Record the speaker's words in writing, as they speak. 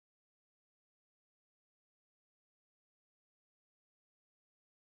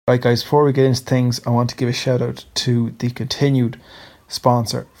Right, guys, before we get into things, I want to give a shout out to the continued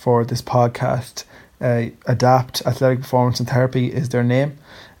sponsor for this podcast. Adapt Athletic Performance and Therapy is their name.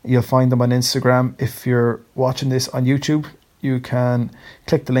 You'll find them on Instagram. If you're watching this on YouTube, you can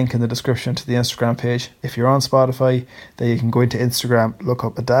click the link in the description to the Instagram page. If you're on Spotify, then you can go into Instagram, look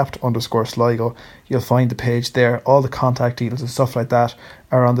up adapt_Sligo. You'll find the page there. All the contact details and stuff like that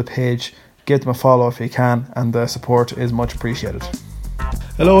are on the page. Give them a follow if you can, and the support is much appreciated.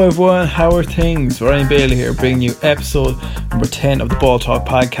 Hello everyone, how are things? Ryan Bailey here, bringing you episode number 10 of the Ball Talk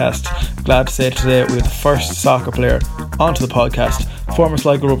podcast. Glad to say today we have the first soccer player onto the podcast, former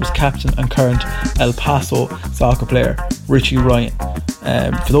Sligo Rovers captain and current El Paso soccer player, Richie Ryan.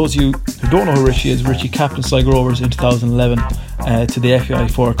 For those of you who don't know who Richie is, Richie captained Sligo Rovers in 2011 to the FAI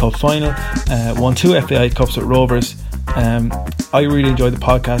 4 Cup final, won 2 FAI Cups with Rovers. I really enjoyed the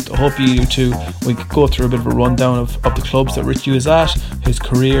podcast. I hope you do too. We could go through a bit of a rundown of the clubs that Richie was at, his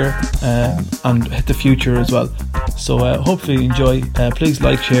career, and the future as well. So hopefully you enjoy. Please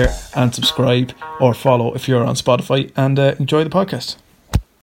like, share and subscribe or follow if you're on Spotify, and enjoy the podcast.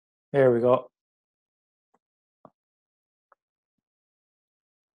 Here we go.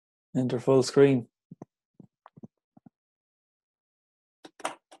 Enter full screen.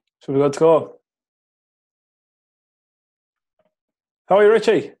 Should we go to go? How are you,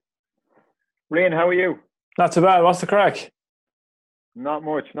 Richie? Rian, how are you? Not too bad. What's the crack? Not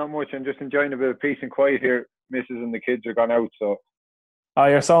much. I'm just enjoying a bit of peace and quiet here. Mrs. and the kids are gone out, so. Oh,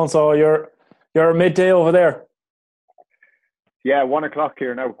 you're so you're midday over there. Yeah, 1 o'clock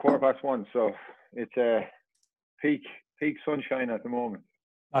here now, 1:15. So it's peak sunshine at the moment.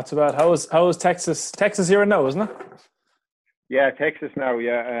 Not too bad. How is Texas? Texas here now, isn't it? Yeah, Texas now.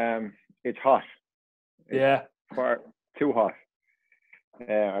 Yeah, it's hot. It's far too hot.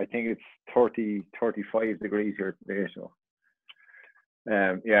 I think it's 35 degrees here today. So,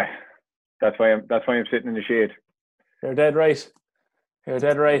 yeah, that's why I'm sitting in the shade. You're dead right.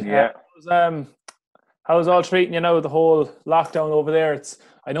 Yeah. How's all treating you now? The whole lockdown over there.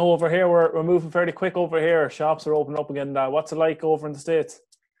 I know over here we're moving fairly quick over here. Shops are opening up again. What's it like over in the States?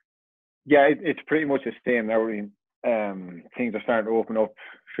 Yeah, it's pretty much the same now. Things are starting to open up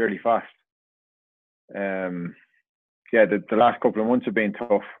fairly fast. Yeah, the last couple of months have been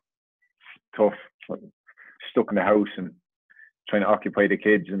tough, stuck in the house and trying to occupy the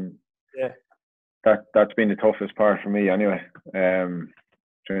kids, and that's been the toughest part for me anyway.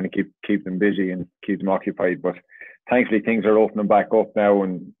 Trying to keep them busy and keep them occupied, but thankfully things are opening back up now,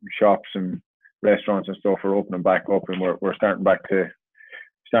 and shops and restaurants and stuff are opening back up, and we're starting back. We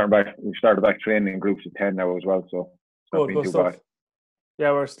started back training in groups of 10 now as well, so it's not been too bad.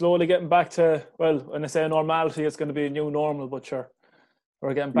 Yeah, we're slowly getting back to, well, when I say normality, it's going to be a new normal, but sure,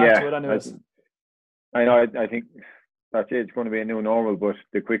 we're getting back to it anyways. I know, I think that's it. It's going to be a new normal, but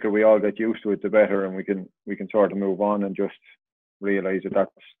the quicker we all get used to it, the better, and we can sort of move on and just realise that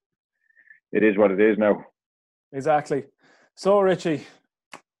it is what it is now. Exactly. So, Richie,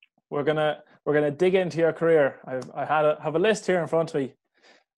 we're gonna dig into your career. I have a list here in front of me.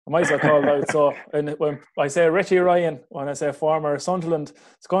 I might as well call it out. So when I say Richie Ryan, when I say former Sunderland,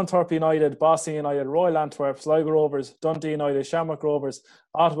 Scunthorpe United, Boston United, Royal Antwerp, Sligo Rovers, Dundee United, Shamrock Rovers,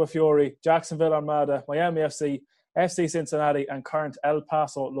 Ottawa Fury, Jacksonville Armada, Miami FC, FC Cincinnati, and current El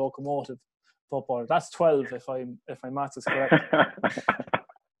Paso Locomotive footballer. That's 12 if my maths is correct.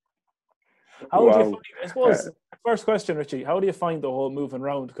 How do you find, I suppose, first question, Richie, how do you find the whole moving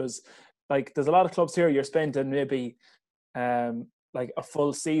around? Because like there's a lot of clubs here you're spending maybe like a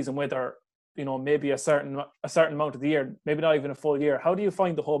full season with, or maybe a certain amount of the year, maybe not even a full year. How do you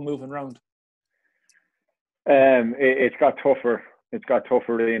find the whole moving around? It's got tougher. It's got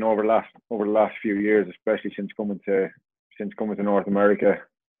tougher really over the last few years, especially since coming to North America.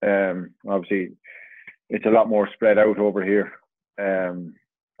 Obviously, it's a lot more spread out over here.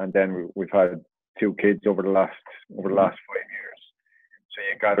 And then we've had 2 kids over the last 5 years, so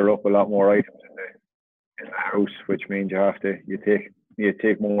you gather up a lot more items in the house, which means you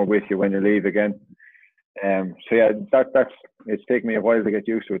take more with you when you leave again. So yeah, that's it's taken me a while to get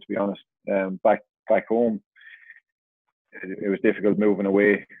used to it, to be honest. Back home, it was difficult moving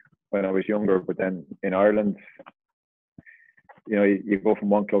away when I was younger, but then in Ireland, you go from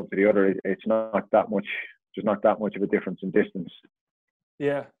one club to the other. It's not that much. There's not that much of a difference in distance.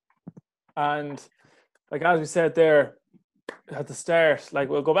 Yeah, and like as we said there at the start, like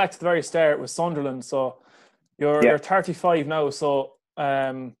we'll go back to the very start with Sunderland. So you're 35 now. So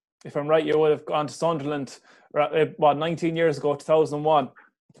if I'm right, you would have gone to Sunderland 19 years ago, 2001.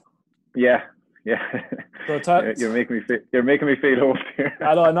 Yeah, Yeah. So you're making me feel old here.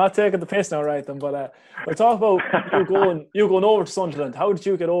 I know I'm not taking the piss now, right? Then, but we'll talk about you going over to Sunderland. How did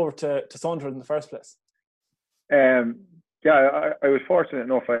you get over to Sunderland in the first place? Yeah, I was fortunate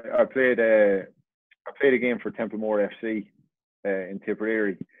enough. I played a game for Templemore FC in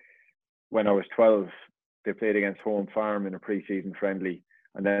Tipperary when I was 12. They played against Home Farm in a pre-season friendly,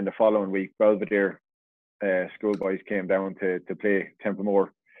 and then the following week, Belvedere schoolboys came down to play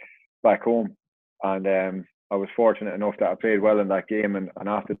Templemore back home, and I was fortunate enough that I played well in that game. And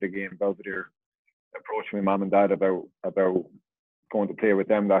after the game, Belvedere approached my mum and dad about going to play with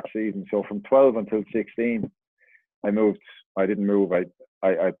them that season. So from 12 until 16, I moved. I didn't move. I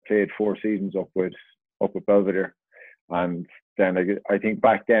played 4 seasons up with Belvedere, and then I think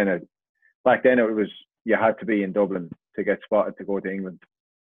back then it was, you had to be in Dublin to get spotted to go to England.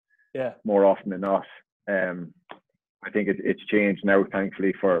 Yeah. More often than not. I think it's changed now,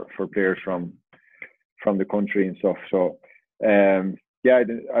 thankfully, for players from the country and stuff. So yeah,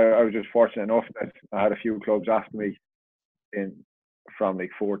 I was just fortunate enough that I had a few clubs after me from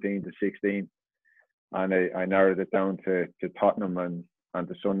like 14 to 16, and I narrowed it down to Tottenham and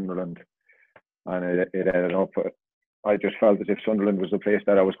to Sunderland, and it ended up. I just felt as if Sunderland was the place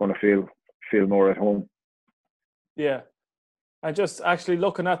that I was going to feel more at home. Yeah. I just actually I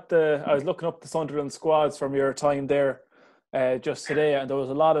was looking up the Sunderland squads from your time there just today, and there was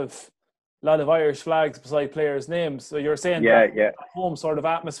a lot of Irish flags beside players' names. So you're saying home sort of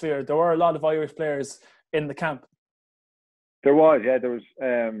atmosphere. There were a lot of Irish players in the camp. There was.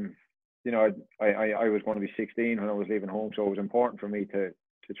 You know, I was going to be 16 when I was leaving home, so it was important for me to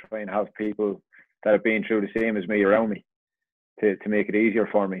try and have people that have been through the same as me around me to make it easier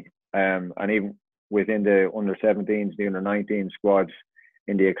for me. And even within the under 17s, the under 19 squads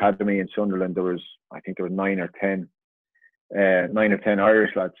in the academy in Sunderland, I think there was 9 or 10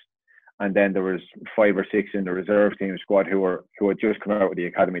 Irish lads, and then there was 5 or 6 in the reserve team squad who had just come out of the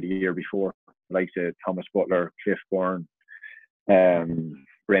academy the year before, like Thomas Butler, Cliff Byrne,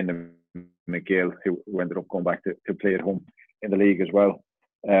 Brendan McGill, who ended up going back to play at home in the league as well.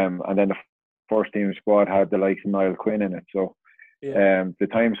 And then the first team squad had the likes of Niall Quinn in it. So the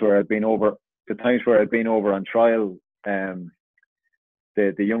times where I'd been over on trial,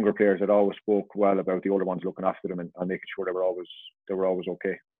 the younger players had always spoke well about the older ones looking after them and making sure they were always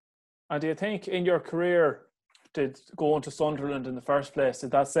okay. And do you think in your career, did going to Sunderland in the first place,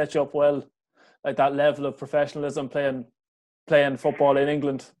 did that set you up well, like that level of professionalism playing football in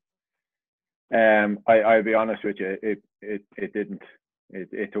England? I'll be honest with you, it didn't.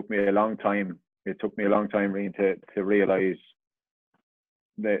 It took me a long time. It took me a long time, really, to realise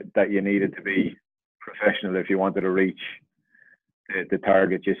that you needed to be professional if you wanted to reach the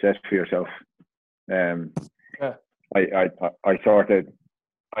target you set for yourself. I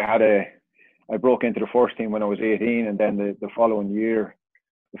broke into the first team when I was 18, and then the following year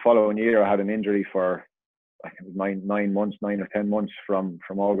I had an injury for I think it was 9 or 10 months from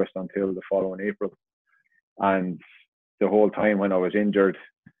August until the following April, and the whole time when I was injured,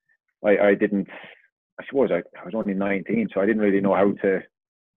 I suppose I was only 19, so I didn't really know how to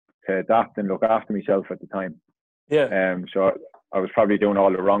adapt and look after myself at the time. Yeah. So I was probably doing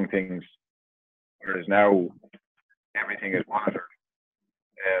all the wrong things, whereas now everything is monitored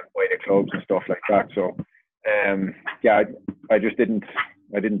by the clubs and stuff like that. So I just didn't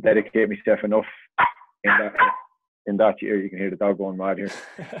dedicate myself enough in that year. You can hear the dog going mad here.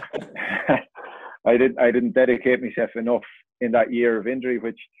 I didn't dedicate myself enough in that year of injury,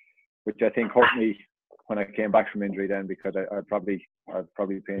 which I think hurt me when I came back from injury then, because I probably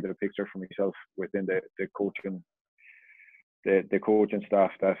painted a picture for myself within the coaching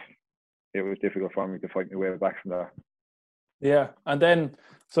staff that it was difficult for me to fight my way back from that. Yeah, and then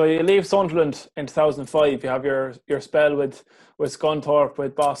so you leave Sunderland in 2005. You have your spell with Scunthorpe,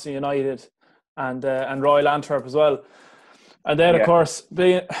 with Boston United, and Royal Antwerp as well. And then, of course,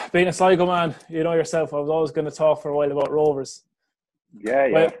 being a Sligo man, you know yourself, I was always going to talk for a while about Rovers.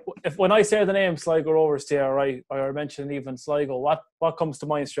 Yeah. When I say the name Sligo Rovers to you, right, or mention even Sligo, what comes to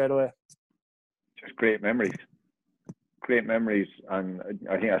mind straight away? Just great memories. And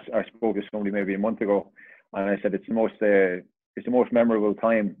I think I spoke to somebody maybe a month ago, and I said it's the most memorable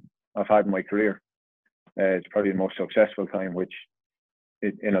time I've had in my career. It's probably the most successful time, which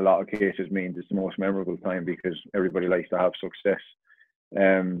in a lot of cases means it's the most memorable time because everybody likes to have success.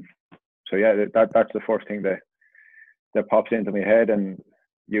 So yeah, that's the first thing that pops into my head, and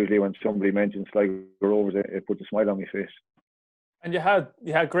usually when somebody mentions Sligo Rovers, it puts a smile on my face. And you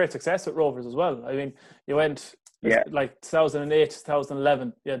had great success with Rovers as well. I mean, you went like 2008,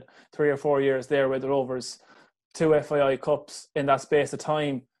 2011. You had 3 or 4 years there with the Rovers, 2 FAI Cups in that space of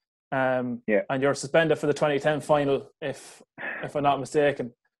time. Yeah. And you're suspended for the 2010 final, if I'm not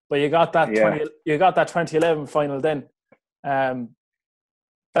mistaken. But you got that you got that 2011 final then.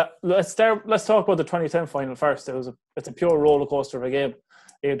 Let's talk about the 2010 final first. It's a pure roller coaster of a game.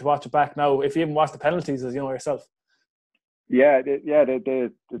 You had to watch it back now. If you even watch the penalties, as you know yourself. Yeah,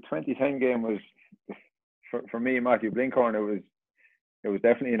 the 2010 game was for me, Matthew Blinkhorn. It was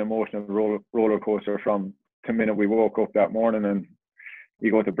definitely an emotional roller coaster from the minute we woke up that morning and you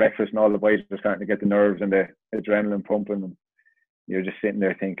go to breakfast and all the boys are starting to get the nerves and the adrenaline pumping, and you're just sitting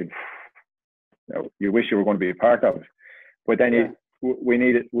there thinking, you wish you were going to be a part of it. But then we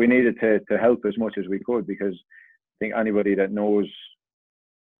needed to help as much as we could, because I think anybody that knows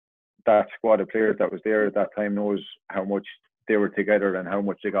that squad of players that was there at that time knows how much they were together and how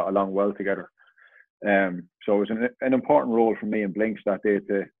much they got along well together. So it was an important role for me and Blinks that day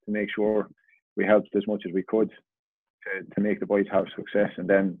to make sure we helped as much as we could to make the boys have success. And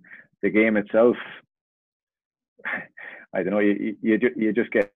then the game itself, I don't know, you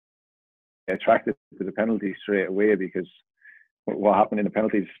just get attracted to the penalties straight away, because what happened in the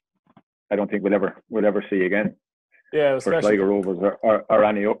penalties, I don't think we'll ever see again. Yeah, for Sligo Rovers or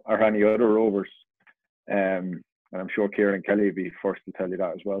any other Rovers. And I'm sure Kieran Kelly would be first to tell you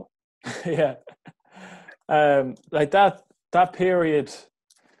that as well. Yeah. Like that period,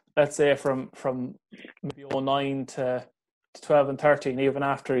 let's say from maybe 2009 to 12 and 13, even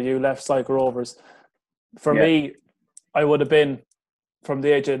after you left Sligo Rovers, for me, I would have been from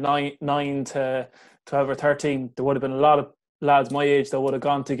the age of 9 to 12 or 13, there would have been a lot of lads my age that would have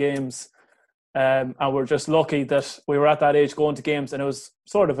gone to games, and we're just lucky that we were at that age going to games, and it was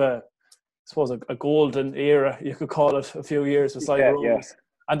sort of a golden era, you could call it, a few years with Sligo Rovers. Yeah.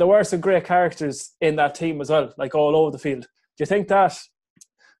 And there were some great characters in that team as well, like all over the field. Do you think that,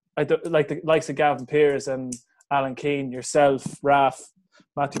 like the likes of Gavin Pearce and Alan Keane, yourself, Raf,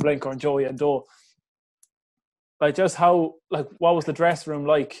 Matthew Blinkhorn, Joey and Doe, like just how, like what was the dressing room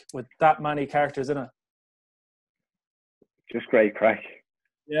like with that many characters in it? Just great crack.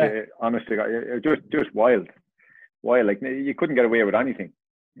 Yeah. Honestly, just wild. Like you couldn't get away with anything.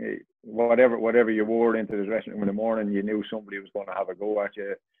 Whatever you wore into the dressing room in the morning, you knew somebody was going to have a go at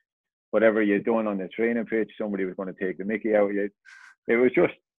you. Whatever you're doing on the training pitch, somebody was going to take the mickey out of you. It was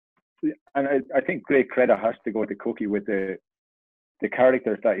just, and I think great credit has to go to Cookie with the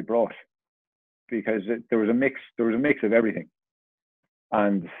characters that he brought, because there was a mix of everything,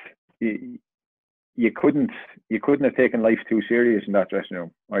 and you couldn't have taken life too serious in that dressing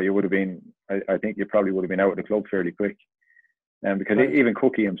room, or you would have been. I think you probably would have been out of the club fairly quick. Because even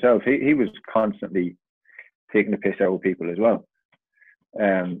Cookie himself, he was constantly taking the piss out of people as well.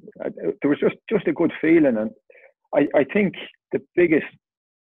 There was just a good feeling, and I think the biggest,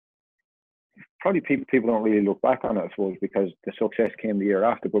 probably people don't really look back on it, I suppose, because the success came the year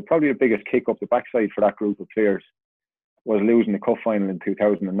after, but probably the biggest kick up the backside for that group of players was losing the cup final in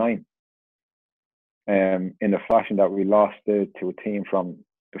 2009. In the fashion that we lost to a team from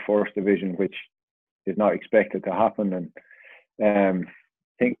the first division, which is not expected to happen, and I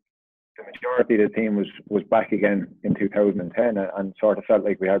think the majority of the team was back again in 2010 and sort of felt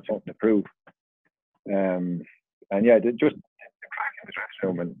like we had something to prove. And yeah, just the crack in the dressing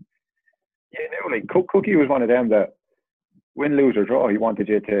room, and like Cookie was one of them that win, lose or draw, he wanted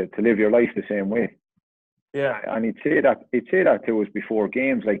you to live your life the same way. Yeah, and he'd say that to us before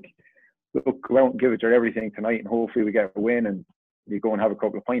games, like, look, go out and give it your everything tonight, and hopefully we get a win, and you go and have a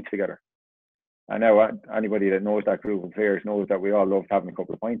couple of pints together. I know anybody that knows that group of players knows that we all loved having a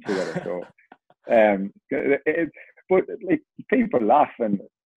couple of pints together. So, but like, people laugh, and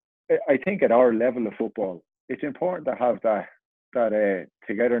I think at our level of football, it's important to have that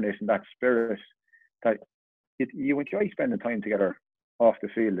togetherness and that spirit that you enjoy spending time together off the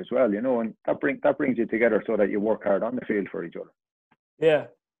field as well, and that brings you together so that you work hard on the field for each other. Yeah,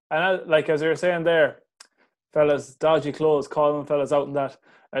 and like as you were saying there, fellas, dodgy clothes, calling fellas out in that.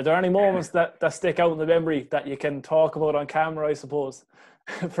 Are there any moments that stick out in the memory that you can talk about on camera, I suppose,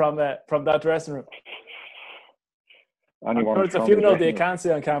 from that dressing room? There's a few now that you can't see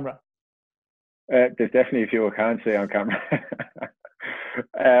on camera. There's definitely a few I can't say on camera.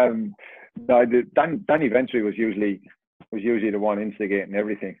 Danny Ventry was usually the one instigating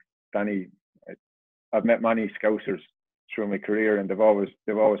everything. Danny, I've met many Scousers through my career, and they've always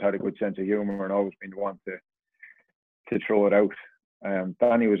had a good sense of humour and always been the one to throw it out.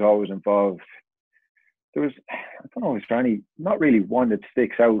 Danny was always involved. There was, I don't know, is there any, not really one that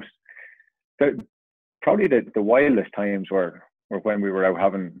sticks out. Probably the wildest times were when we were out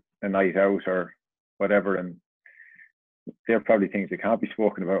having a night out or whatever, and they're probably things that can't be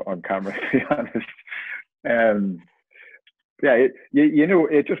spoken about on camera, to be honest. Yeah, you know,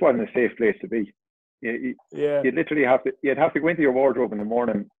 it just wasn't a safe place to be. Yeah. You'd literally you'd have to go into your wardrobe in the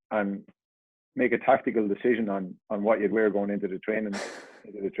morning and make a tactical decision on what you'd wear going into the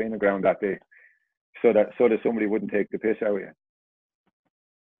training ground that day, so that somebody wouldn't take the piss out of you.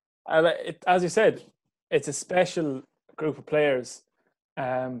 As you said, it's a special group of players,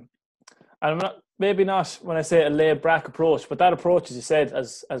 and I'm maybe not when I say a laid back approach, but that approach, as you said,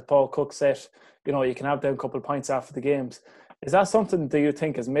 as Paul Cook said, you know, you can have them a couple of pints after the games. Is that something that you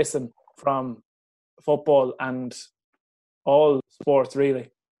think is missing from football and all sports, really?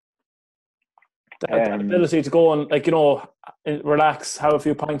 The ability to go and, like, you know, relax, have a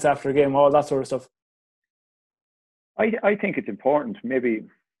few pints after a game, all that sort of stuff. I think it's important. Maybe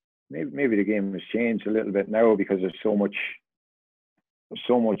the game has changed a little bit now because there's so much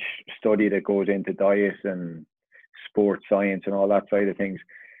study that goes into diet and sports science and all that side of things.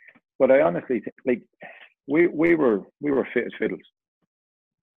 But I honestly think, like, we were fit as fiddles,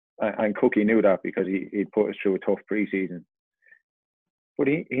 and Cookie knew that because he'd put us through a tough preseason. But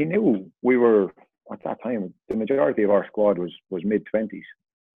he knew we were, at that time, the majority of our squad was mid-20s.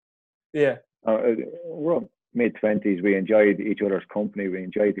 Yeah. We're mid-20s. We enjoyed each other's company. We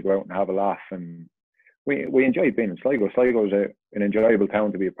enjoyed to go out and have a laugh, and we enjoyed being in Sligo. Sligo was an enjoyable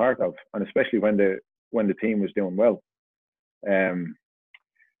town to be a part of, and especially when the team was doing well.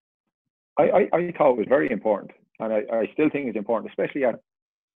 I thought it was very important, and I still think it's important, especially at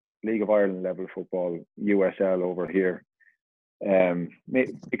League of Ireland level football, USL over here,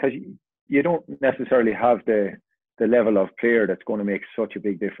 because you don't necessarily have the level of player that's going to make such a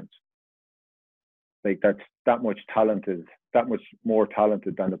big difference. Like, that's that much more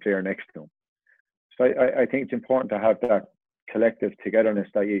talented than the player next to him. So I think it's important to have that collective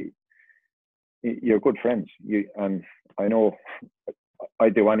togetherness, that you're good friends. And I know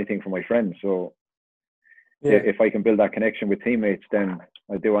I'd do anything for my friends. So yeah, if I can build that connection with teammates, then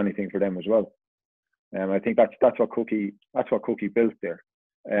I'd do anything for them as well. I think that's what Cookie built there.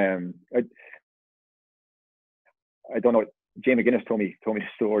 I don't know. Jay McGuinness told me the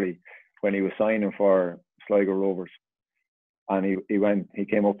story when he was signing for Sligo Rovers, and he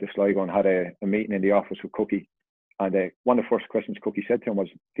came up to Sligo and had a meeting in the office with Cookie, and one of the first questions Cookie said to him was,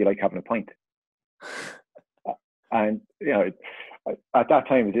 "Do you like having a pint?" And you know, at that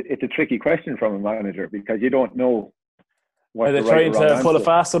time, it's a tricky question from a manager because you don't know what they're trying to pull a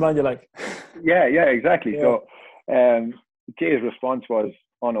fast one on you, like. Yeah, exactly. Yeah. So Jay's response was,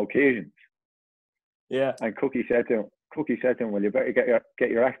 "On occasions." Yeah. And Cookie said to him, "Well, you better get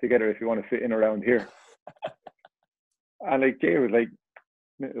your act together if you want to fit in around here." And like, Jay was like,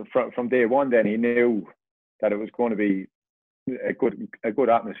 from day one, then he knew that it was going to be a good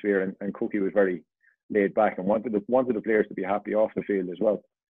atmosphere, and Cookie was very laid back and wanted the players to be happy off the field as well.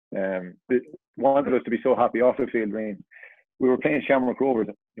 Wanted us to be so happy off the field. I mean, we were playing Shamrock Rovers.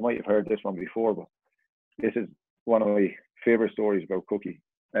 You might have heard this one before, but this is one of my favourite stories about Cookie.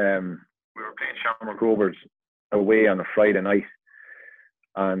 We were playing Shamrock Rovers away on a Friday night,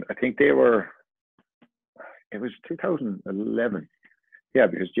 and I think it was 2011. Yeah,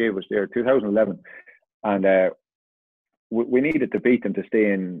 because Jay was there, 2011, and we needed to beat them to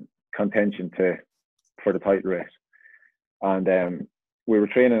stay in contention for the title race. And we were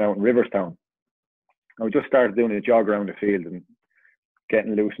training out in Riverstown, and we just started doing a jog around the field and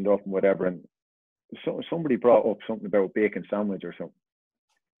getting loosened up and whatever. And somebody brought up something about bacon sandwich or something,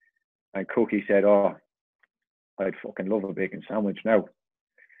 and Cookie said, "Oh, I'd fucking love a bacon sandwich now."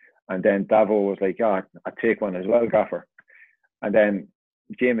 And then Davo was like, "Yeah, I'd take one as well, Gaffer." And then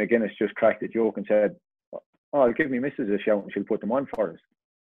Jay McGuinness just cracked a joke and said, "Oh, I'll give me Mrs. a shout and she'll put them on for us."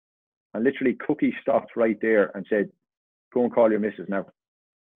 And literally Cookie stopped right there and said, "Go and call your missus now."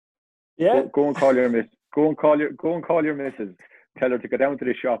 Yeah. Go and call your miss. Go and call your missus. Tell her to go down to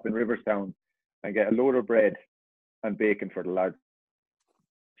the shop in Riverstown and get a load of bread and bacon for the lads.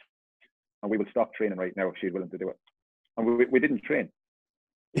 And we will stop training right now if she's willing to do it. And we didn't train.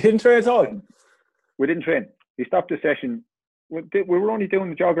 You didn't train at all? We didn't train. He stopped the session. We were only doing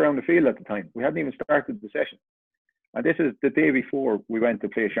the jog around the field at the time. We hadn't even started the session. And this is the day before we went to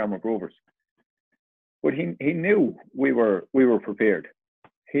play Shamrock Rovers. But he knew we were prepared.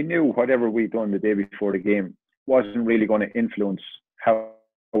 He knew whatever we'd done the day before the game wasn't really going to influence how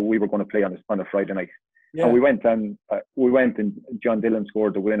we were going to play on a Friday night. Yeah. And we went and John Dillon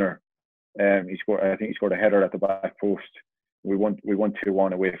scored the winner. I think he scored a header at the back post. We won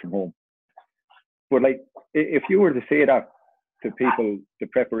 2-1 away from home. But like, if you were to say that to people, the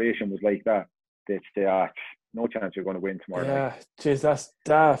preparation was like that, they'd say, no chance you're going to win tomorrow night. Yeah, jeez, that's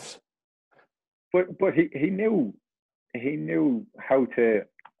daft. But he knew how to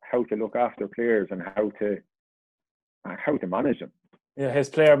look after players and how to how to manage them. Yeah, his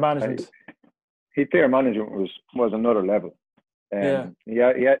player management. His player management was another level. He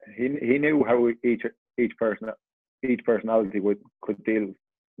knew how each personality could deal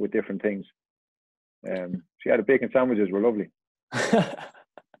with different things. So yeah, the bacon sandwiches were lovely.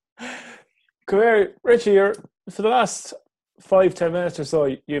 Come here, Richie. For the last 5-10 minutes or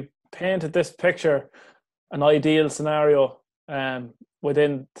so, you painted this picture, an ideal scenario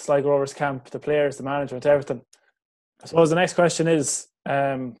within the Sligo Rovers camp, the players, the management, everything. I suppose the next question is,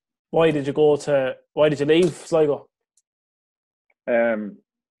 why did you leave Sligo? It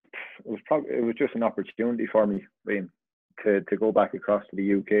was just an opportunity for me, Liam, to go back across to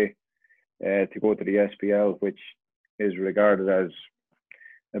the UK, to go to the SPL, which is regarded as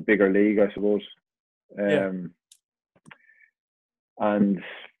a bigger league, I suppose. And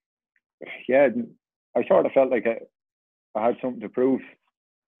yeah, I sort of felt like I had something to prove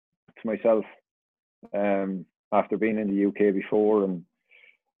to myself after being in the UK before and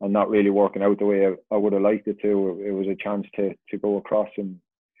not really working out the way I would have liked it to. It was a chance to go across and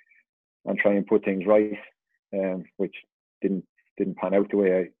try and put things right, which didn't pan out the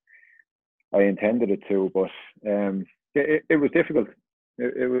way I intended it to. But it was difficult.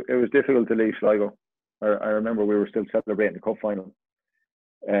 It was difficult to leave Sligo. I remember we were still celebrating the cup final.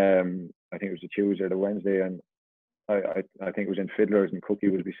 I think it was the Tuesday or the Wednesday, and I think it was in Fiddlers, and Cookie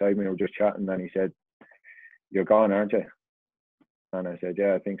was beside me. We were just chatting, and he said, "You're gone, aren't you?" And I said,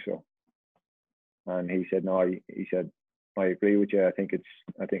 "Yeah, I think so." And he said, "No." He said, "I agree with you. I think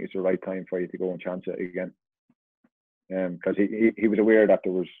it's the right time for you to go and chance it again." Because he was aware that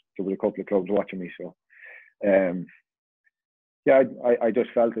there was a couple of clubs watching me. So, yeah, I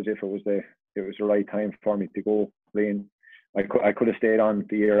just felt as if it was the right time for me to go. I could have stayed on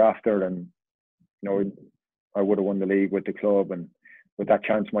the year after, and I would have won the league with the club, but that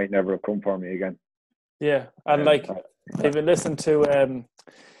chance might never have come for me again. Yeah, and I've been listening to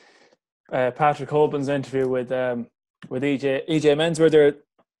Patrick Hoban's interview with EJ Menswear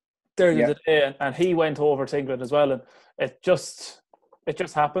there the other day, and he went over to England as well, and it just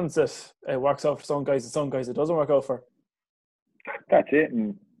happens that it works out for some guys and some guys it doesn't work out for. That's it,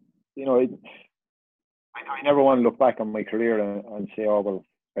 and I never want to look back on my career and say, "Oh well,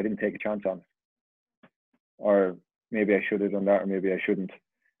 I didn't take a chance on it," or maybe I should have done that, or maybe I shouldn't.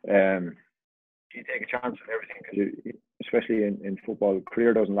 You take a chance on everything, because especially in football,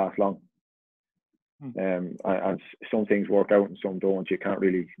 career doesn't last long. And some things work out and some don't. You can't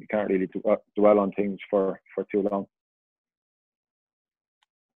really dwell on things for too long.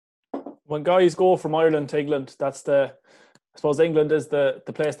 When guys go from Ireland to England, I suppose England is the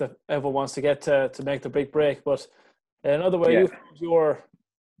place that everyone wants to get to make the big break. But another way,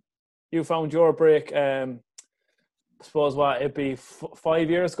 you found your break. I suppose it'd be 5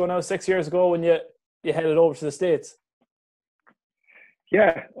 years ago now, 6 years ago, when you headed over to the States.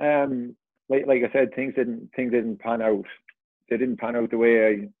 Yeah, like I said, things didn't pan out. They didn't pan out the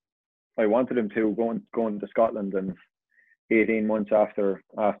way I wanted them to. Going to Scotland, and 18 months after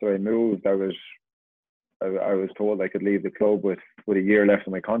I moved, I was told I could leave the club with a year left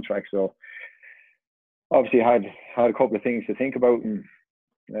on my contract. So obviously I had a couple of things to think about, and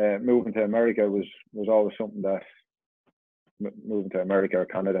moving to America was always something that, moving to America or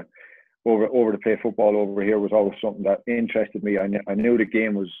Canada over to play football over here was always something that interested me. I knew the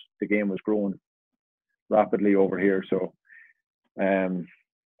game was growing rapidly over here. So I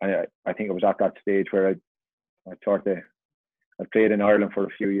think it was at that stage where I played in Ireland for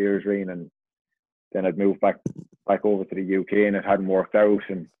a few years, and then I'd moved back over to the UK, and it hadn't worked out,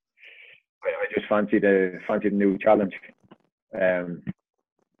 and I just fancied a new challenge.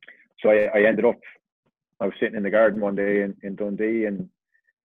 So I ended up, I was sitting in the garden one day in Dundee, and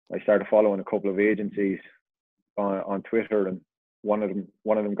I started following a couple of agencies on Twitter, and one of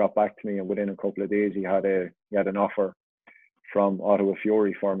them got back to me, and within a couple of days he had an offer from Ottawa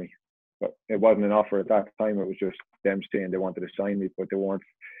Fury for me. But it wasn't an offer at that time. It was just them saying they wanted to sign me, but they weren't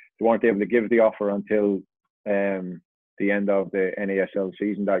able to give the offer until the end of the NASL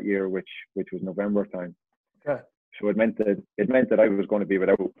season that year, which was November time. Okay. So it meant that I was going to be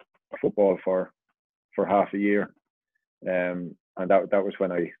without football for half a year, and that was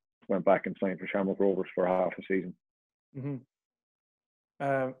when I went back and signed for Shamrock Rovers for half a season. Mm-hmm.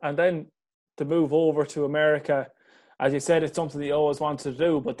 And then to move over to America, as you said, it's something that you always wanted to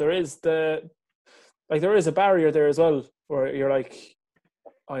do, but there is a barrier there as well, where you're like,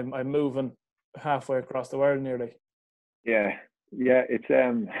 I'm moving halfway across the world nearly. Yeah, it's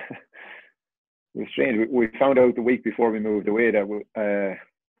it was strange. We found out the week before we moved away that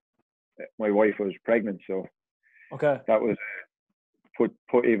my wife was pregnant, so okay, that was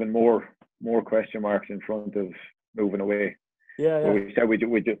put even more question marks in front of moving away. Yeah. But we said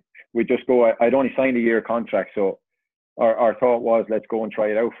we just go. I'd only signed a year contract, so our thought was, let's go and try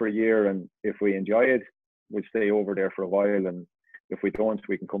it out for a year, and if we enjoy it, we'll stay over there for a while, and if we don't,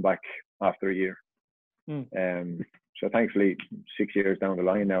 we can come back after a year. So thankfully 6 years down the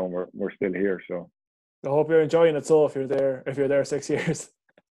line now, and we're still here. So I hope you're enjoying it. So if you're there 6 years.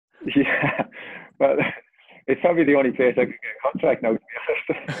 Yeah, but it's probably the only place I can get a contract now, to be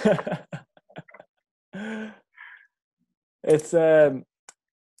honest. It's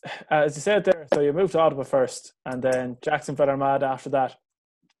as you said there, so you moved to Ottawa first, and then Jacksonville Armada after that.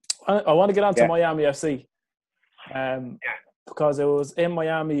 I want to get on to Miami FC, because it was in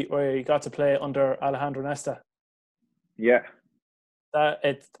Miami where you got to play under Alejandro Nesta. Yeah. Paulo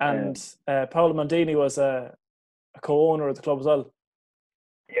Maldini was a co-owner of the club as well.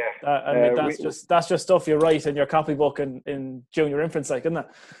 Yeah. I mean, that's just stuff you write in your copybook in junior infants, like, isn't it?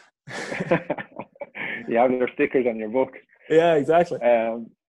 You have your stickers on your book. Yeah, exactly.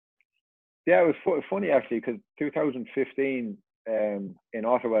 Yeah, it was funny actually, because 2015 in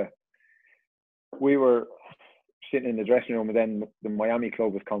Ottawa, we were sitting in the dressing room, and then the Miami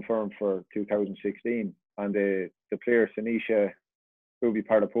club was confirmed for 2016, and the player Sinisa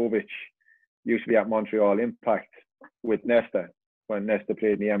Pardapovic used to be at Montreal Impact with Nesta when Nesta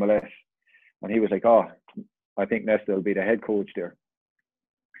played in the MLS, and he was like, "Oh, I think Nesta will be the head coach there."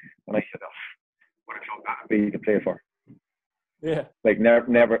 And I said, "Oh, what a club that would be to play for." Yeah. Like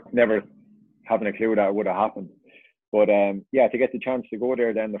never having a clue that it would have happened. But yeah, to get the chance to go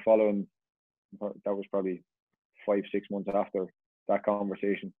there then the following, that was probably 5-6 months after that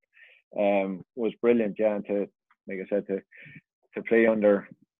conversation, was brilliant. Yeah, and to, like I said, to play under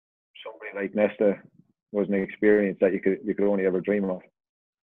somebody like Nesta was an experience that you could only ever dream of.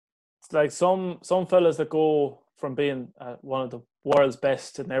 It's like some fellas that go from being one of the world's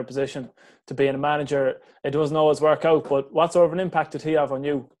best in their position to being a manager, it doesn't always work out. But what sort of an impact did he have on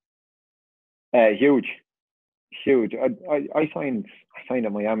you? Huge. I signed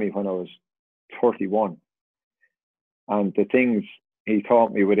at Miami when I was 31, and the things he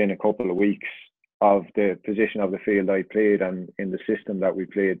taught me within a couple of weeks of the position of the field I played and in the system that we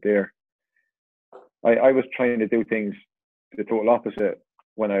played there. I was trying to do things the total opposite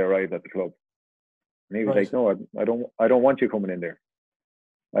when I arrived at the club, and he was like, "No, I don't want you coming in there.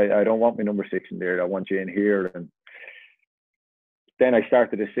 I don't want my number 6 in there. I want you in here." And then I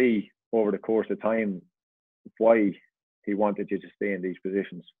started to see over the course of time why he wanted you to stay in these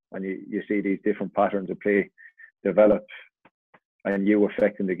positions, and you see these different patterns of play develop, and you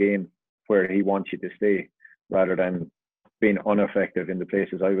affecting the game where he wants you to stay, rather than being ineffective in the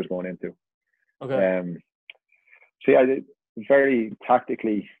places I was going into. Okay. So yeah, very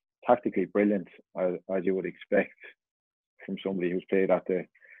tactically brilliant, as you would expect from somebody who's played at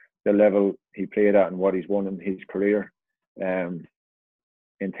the level he played at and what he's won in his career.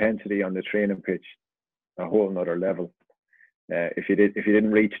 Intensity on the training pitch, a whole nother level. If you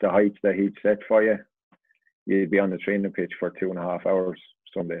didn't reach the heights that he'd set for you, you'd be on the training pitch for 2.5 hours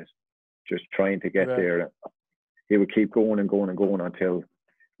some days, just trying to get there. He would keep going and going and going until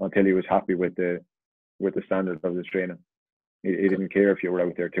he was happy with the standard of the training. He didn't care if you were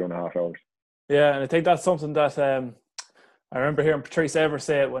out there 2.5 hours. Yeah, and I think that's something that I remember hearing Patrice Evra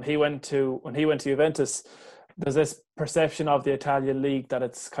say it when he went to Juventus. There's this perception of the Italian league that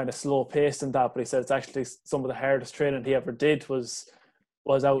it's kind of slow paced and that, but he said it's actually some of the hardest training he ever did was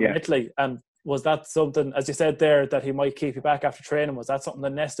out in Italy. And was that something, as you said there, that he might keep you back after training? Was that something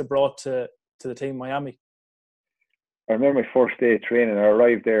that Nesta brought to the team Miami? I remember my first day of training. I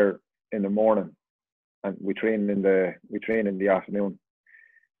arrived there in the morning, and we trained in the afternoon.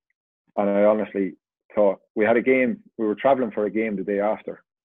 And I honestly thought, we had a game. We were traveling for a game the day after,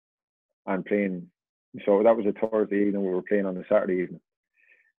 and playing. So that was a Thursday evening. We were playing on a Saturday evening,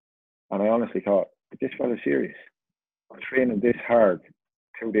 and I honestly thought, this fella's serious. I'm training this hard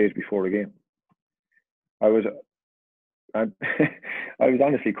 2 days before the game. I was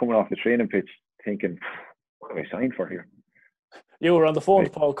honestly coming off the training pitch thinking, what have I signed for here? You were on the phone to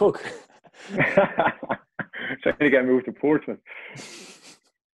Paul Cook. Trying to get moved to Portsmouth.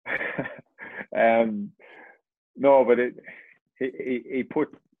 No, but he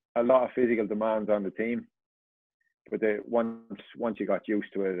put a lot of physical demands on the team, but once you got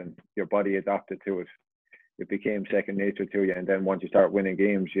used to it and your body adapted to it, it became second nature to you. And then once you start winning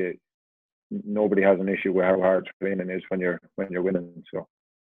games, nobody has an issue with how hard training is when you're winning. So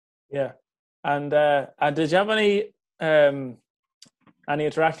yeah. And did you have any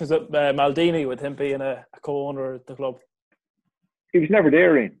interactions with Maldini, with him being a co-owner of the club? He was never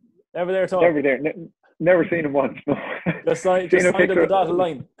there, Ian. Never there at all? Never there. Never seen him once, no. Just signed on the dotted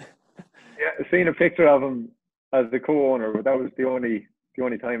line. Yeah, seen a picture of him as the co-owner, but that was the only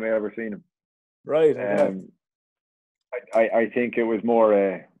time I ever seen him. Right. Okay. I think it was more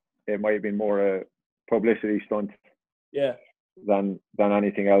it might have been more a publicity stunt. Yeah. Than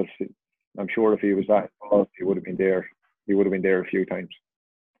anything else. I'm sure if he was that involved, he would have been there. He would have been there a few times.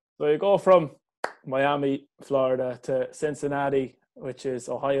 So you go from Miami, Florida, to Cincinnati, which is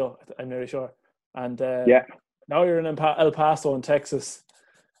Ohio, I'm nearly sure. And now you're in El Paso in Texas.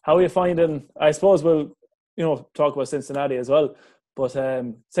 How are you finding? I suppose we'll talk about Cincinnati as well. But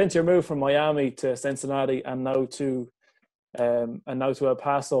since you moved from Miami to Cincinnati and now to El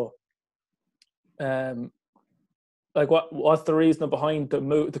Paso, like what's the reason behind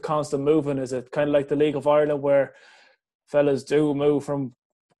the constant moving? Is it kind of like the League of Ireland where fellas could move from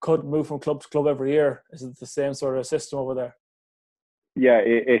club to club every year? Is it the same sort of system over there? Yeah,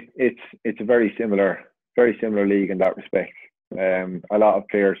 it's a very similar league in that respect. A lot of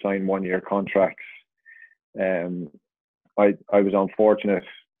players sign 1-year contracts. I was unfortunate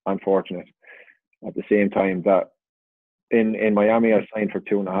at the same time that in Miami I signed for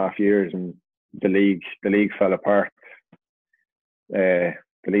 2.5 years, and the league fell apart. The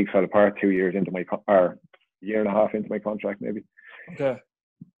league fell apart 2 years into or 1.5 years into my contract, maybe. Okay.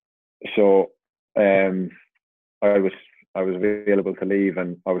 So I was available to leave,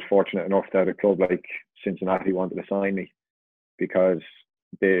 and I was fortunate enough that a club like Cincinnati wanted to sign me because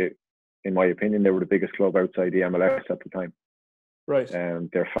in my opinion, they were the biggest club outside the MLS at the time. Right.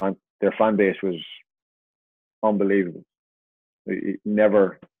 Their fan base was unbelievable. I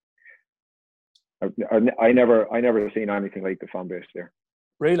never seen anything like the fan base there.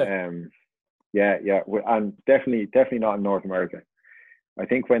 Really? Yeah, and definitely not in North America. I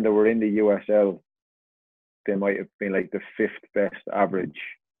think when they were in the USL, they might have been like the 5th best average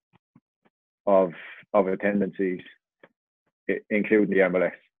of attendances, including the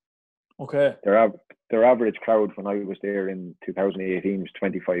MLS. Okay. Their average crowd when I was there in 2018 was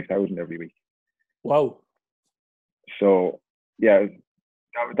 25,000 every week. Wow. So yeah,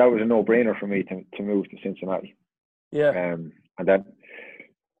 that was a no-brainer for me to move to Cincinnati. Yeah. And then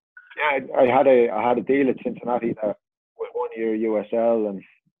I had a deal at Cincinnati that with 1 year USL, and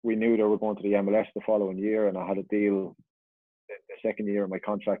we knew they were going to the MLS the following year, and I had a deal. The second year of my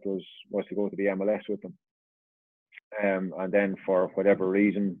contract was to go to the MLS with them. And then for whatever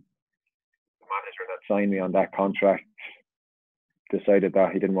reason, the manager that signed me on that contract decided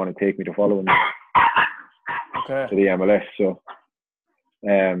that he didn't want to take me the following year to the MLS. So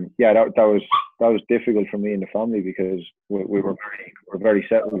that was difficult for me and the family because we were very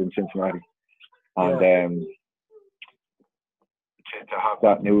settled in Cincinnati, and to have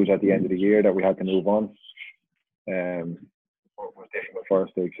that news at the end of the year that we had to move on was difficult for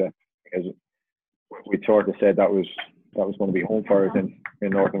us to accept, because we sort of said that was going to be home for us in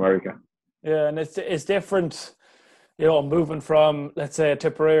North America. Yeah, and it's different, moving from, let's say,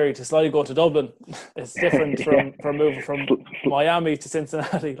 Tipperary to Sligo to Dublin. It's different from moving from Miami to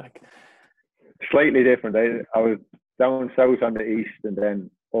Cincinnati. Like slightly different. I was down south on the east, and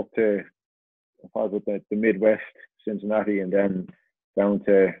then up to the Midwest, Cincinnati, and then down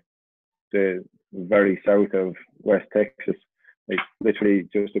to the very south of West Texas, like literally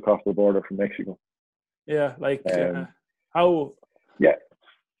just across the border from Mexico. Yeah, like how? Yeah,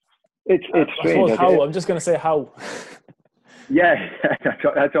 it's strange. How? I'm just going to say how. Yeah,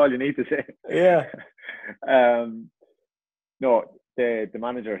 that's all you need to say. Yeah. No, the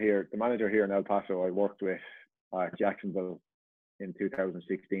manager here in El Paso, I worked with Jacksonville in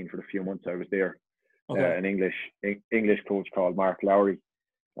 2016 for the few months I was there. Okay. An English coach called Mark Lowry,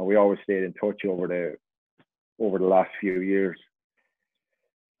 and we always stayed in touch over the last few years.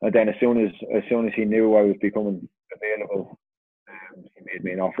 And then as soon as he knew I was becoming available, he made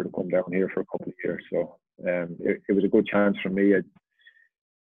me an offer to come down here for a couple of years. So it was a good chance for me. A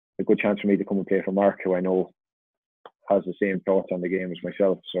good chance for me to come and play for Mark, who I know has the same thoughts on the game as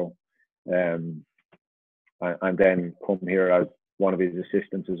myself. So and then come here as one of his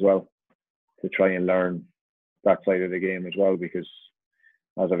assistants as well, to try and learn that side of the game as well, because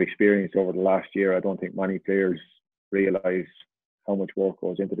as I've experienced over the last year, I don't think many players realise how much work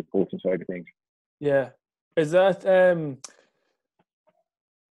goes into the coaching side of things. Yeah. Is that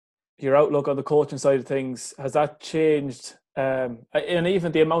your outlook on the coaching side of things? Has that changed? And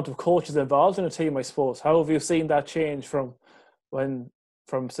even the amount of coaches involved in a team, I suppose. How have you seen that change from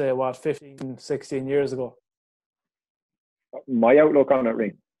say, 15, 16 years ago? My outlook on it,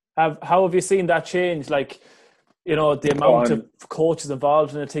 Ring. How have you seen that change? Like, the amount of coaches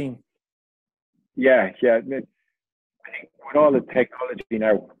involved in a team. Yeah. I think with all the technology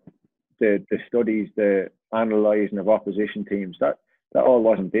now, the studies, the analysing of opposition teams, that all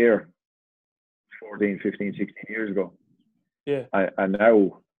wasn't there 14, 15, 16 years ago. Yeah. And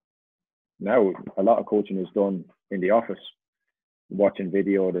now a lot of coaching is done in the office, watching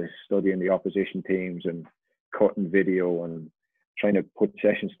video, they're studying the opposition teams and cutting video and trying to put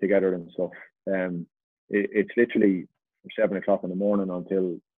sessions together and stuff. It's literally from 7 o'clock in the morning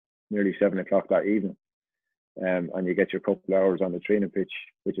until nearly 7 o'clock that evening. And you get your couple of hours on the training pitch,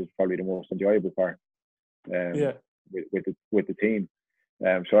 which is probably the most enjoyable part. With the team.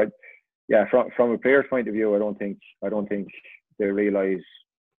 From a player's point of view, I don't think they realise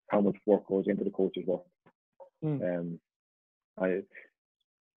how much work goes into the coach's work.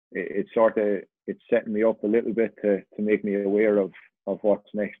 It's setting me up a little bit to make me aware of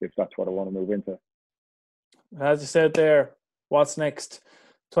what's next, if that's what I want to move into. As you said there, what's next?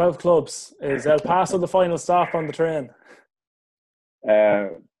 12 clubs. Is El Paso the final stop on the train?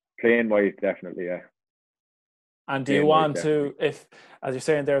 Playing wise, definitely, yeah. And do you want to, if, as you're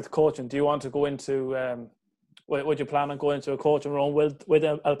saying there with coaching, do you want to go into, would you plan on going into a coaching role with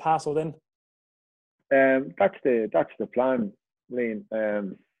El Paso then? That's the plan, Liam.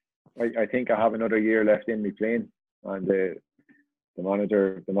 I think I have another year left in me playing, and the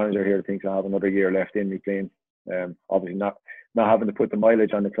manager here thinks I have another year left in me playing. Obviously not having to put the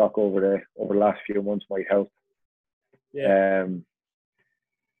mileage on the clock over the last few months might help. Yeah.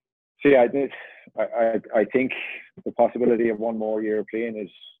 I think the possibility of one more year playing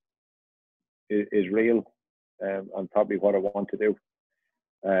is real, and probably what I want to do.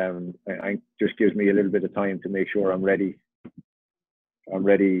 It just gives me a little bit of time to make sure I'm ready. I'm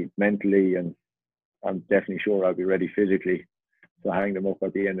ready mentally, and I'm definitely sure I'll be ready physically to hang them up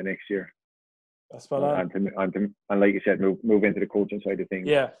at the end of next year. That's spot on. And like you said, move into the coaching side of things.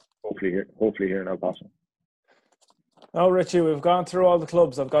 Yeah. Hopefully here in El Paso. Oh, Richie, we've gone through all the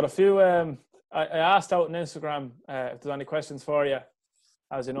clubs. I've got a few. I asked out on Instagram if there's any questions for you,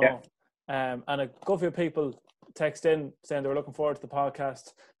 as you know. Yeah. And a good few people text in saying they were looking forward to the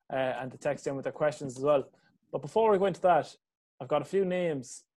podcast and to text in with their questions as well. But before we go into that, I've got a few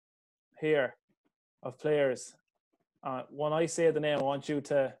names here of players. When I say the name, I want you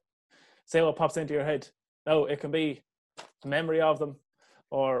to say what pops into your head. Now, it can be a memory of them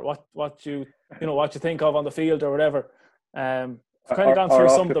or what you think of on the field or whatever. I've kind of gone through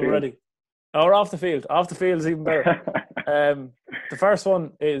some of them already. Or off the field. Off the field is even better. The first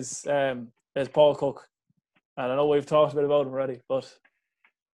one is Paul Cook. And I know we've talked a bit about him already, but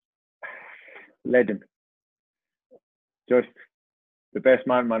legend. Just the best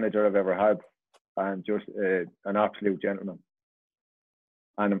man manager I've ever had, and just an absolute gentleman.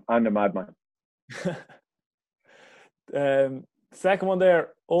 And a madman. Second one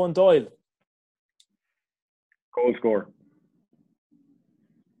there, Owen Doyle. Goal scorer.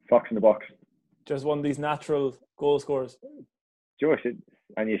 Fox in the box. Just one of these natural goal scorers. Just,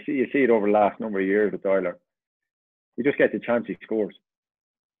 and you see it over the last number of years with Doyle. You just get the chance he scores.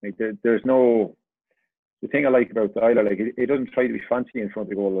 Like there's no. The thing I like about Doyle, like he doesn't try to be fancy in front of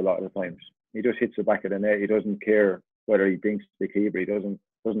the goal a lot of the times. He just hits the back of the net. He doesn't care whether he dinks the keeper. He doesn't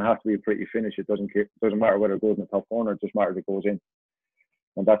have to be a pretty finish. It doesn't matter whether it goes in the top corner. It just matters it goes in.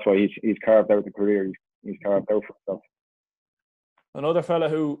 And that's why he's carved out the career he's carved out for himself. Another fella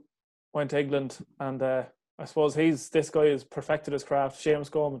who went to England, and I suppose this guy has perfected his craft,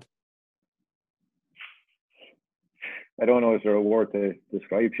 Seamus Coleman. I don't know if there's a word to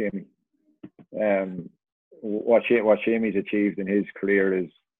describe Seamus. What Seamus achieved in his career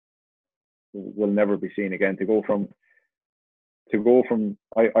will never be seen again. To go from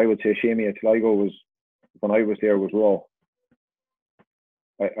I would say Seamus at Sligo was, when I was there, was raw.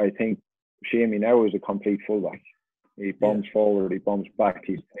 I think Seamus now is a complete fullback. He bombs forward, he bombs back,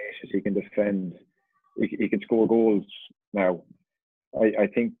 he's tenacious, he can defend, he can score goals now. I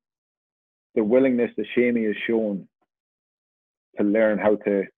think the willingness that Seamus has shown to learn how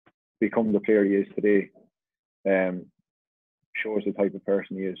to become the player he is today shows the type of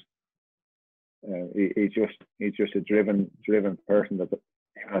person he is. He's just a driven person. That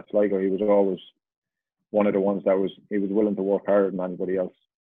even at Sligo, he was always one of the ones that he was willing to work harder than anybody else.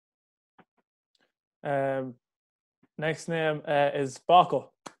 Next name is Baco.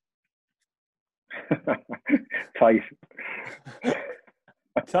 Tight.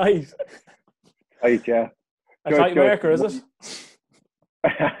 Tight, yeah. A tight worker, is it?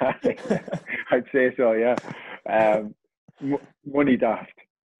 I'd say so, yeah. Money daft.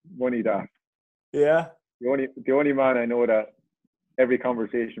 Yeah. The only man I know that every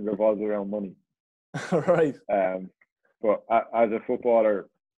conversation revolves around money. Right. But as a footballer,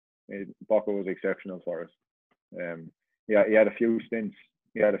 Baco was exceptional for us. He had a few stints.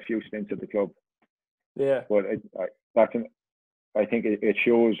 He had a few stints at the club. Yeah. But I think it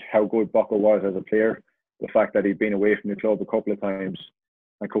shows how good Bucko was as a player. The fact that he'd been away from the club a couple of times,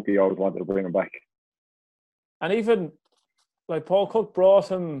 and Cookie always wanted to bring him back. And even like Paul Cook brought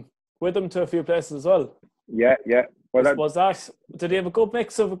him with him to a few places as well. Yeah. Well, did he have a good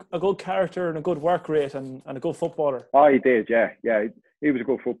mix of a good character and a good work rate and a good footballer? Oh, he did, yeah. He was a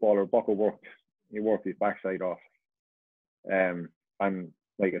good footballer. Bucko worked his backside off. And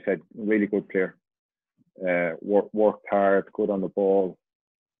like I said, really good player. Worked hard, good on the ball,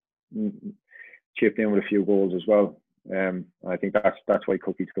 chipped in with a few goals as well. I think that's why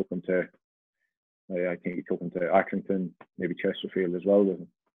Cookie took him to. I think he took him to Accrington, maybe Chesterfield as well with him.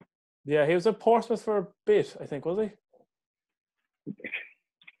 Yeah, he was at Portsmouth for a bit, I think, was he?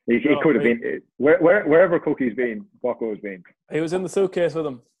 He could have been wherever Cookie's been, Bucko's been. He was in the suitcase with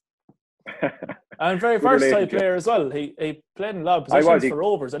him. And very versatile player as well. He played in a lot of positions for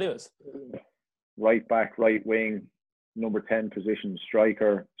Rovers, anyways. Right back, right wing, number 10 position,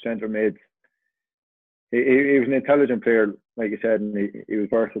 striker, centre mid. He was an intelligent player, like you said, and he was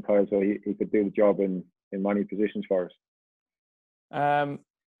versatile, so he could do the job in many positions for us.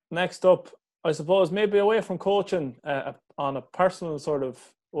 Next up, I suppose maybe away from coaching, on a personal sort of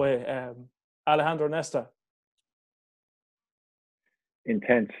way, Alejandro Nesta.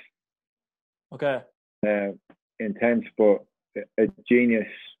 Intense. Okay. Intense, but a genius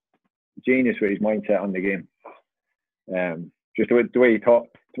with his mindset on the game. Just the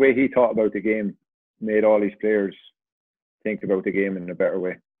way he thought about the game made all these players think about the game in a better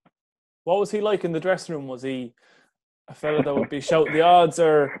way. What was he like in the dressing room? Was he a fella that would be shouting the odds,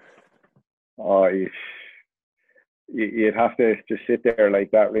 or? Oh, you'd have to just sit there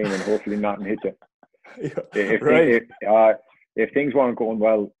like that, Rian, and hopefully nothing hit you. If things weren't going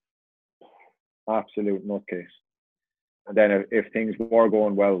well, absolute nutcase. And then if things were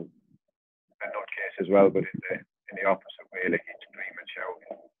going well, a nutcase as well, but in the opposite way, like he'd scream and shout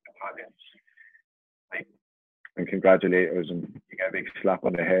and congratulate us, and you get a big slap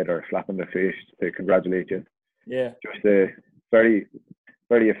on the head or slap on the face to congratulate you. Yeah. Just a very,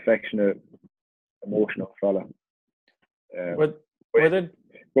 very affectionate, emotional fella. But I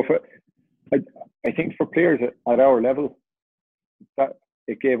think for players at our level, that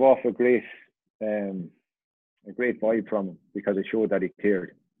it gave off a great vibe from him, because it showed that he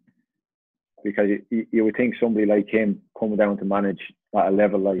cared. Because you would think somebody like him coming down to manage at a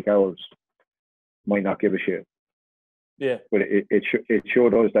level like ours might not give a shit. Yeah. But it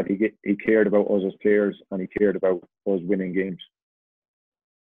showed us that he cared about us as players, and he cared about us winning games.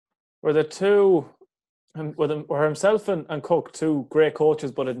 Were himself and Cook two great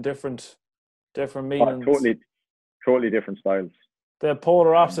coaches, but in different meanings? Totally different styles. They're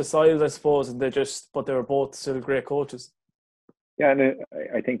polar opposite styles, I suppose, and but they were both still great coaches. Yeah, and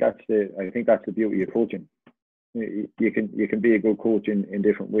I think that's the beauty of coaching. You can be a good coach in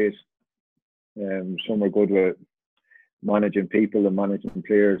different ways. Some are good with managing people and managing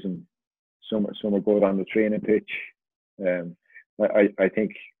players, and some are good on the training pitch. I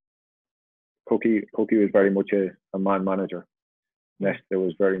think Cookie was very much a man manager. Nesta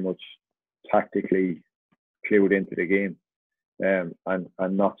was very much tactically clued into the game, and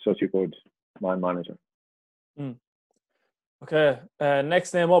not such a good man manager. Okay,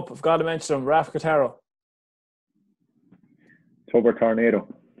 next name up, I've got to mention him, Raf Kotaro. Tubber Tornado.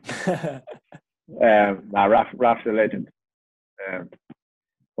 Raf's a legend.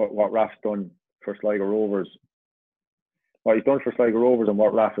 What Raf's done for Sligo Rovers, what he's done for Sligo Rovers, and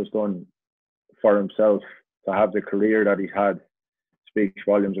what Raf has done for himself to have the career that he's had, speaks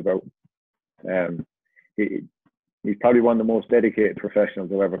volumes about. He's probably one of the most dedicated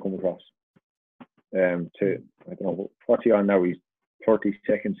professionals I've ever come across. I don't know, what's he on now? He's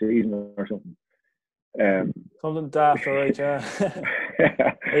 32nd season or something. Something daft, all right, yeah.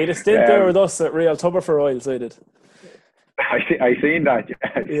 He had a stint there with us at Real Tubber for Royal, so he did. I seen that.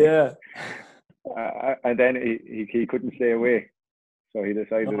 Yeah. And then he couldn't stay away, so he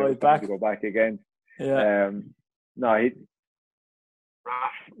decided to go back again. Yeah.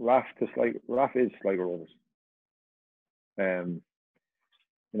 Raf is Sligo Rovers. And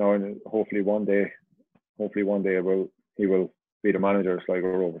hopefully one day he will be the manager of Sligo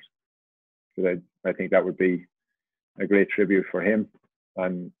Rovers. Because I think that would be a great tribute for him,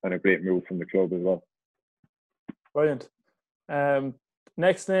 and a great move from the club as well. Brilliant.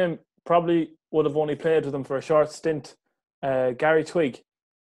 Next name, probably would have only played with him for a short stint. Gary Twigg.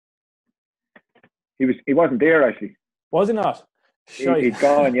 He wasn't there actually. Was he not? He's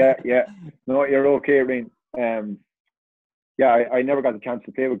gone. Yeah. No, you're okay, Rian. I never got the chance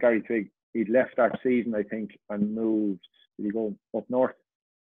to play with Gary Twigg. He'd left that season, I think, and moved. Did he go up north?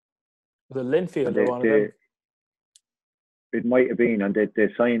 Was it Linfield or one of them? it might have been, and they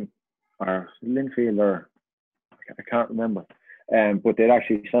signed, or Linfield, or I can't remember. But they'd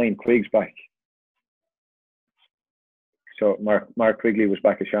actually signed Quiggs back. So Mark Quigley was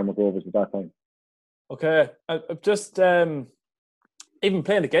back at Shamrock Rovers at that time. Okay, I've just even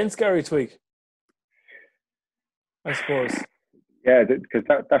playing against Gary Twigg, I suppose. Yeah, because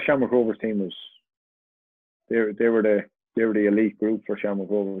that Shamrock Rovers team was they were the elite group for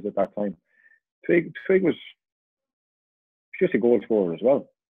Shamrock Rovers at that time. Twigg was just a goal scorer as well.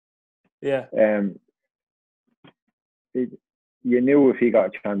 Yeah. You knew if he got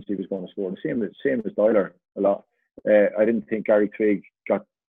a chance, he was going to score. The same as Dyler a lot. I didn't think Gary Twigg got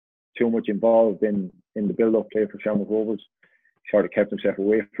too much involved in the build-up play for Shamrock Rovers. He sort of kept himself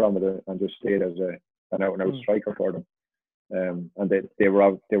away from it and just stayed as an out-and-out striker for them. And they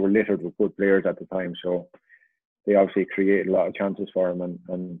were littered with good players at the time, so they obviously created a lot of chances for him,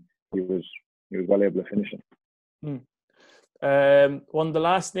 and he was well able to finish it. One of the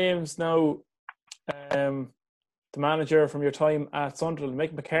last names now, the manager from your time at Sunderland,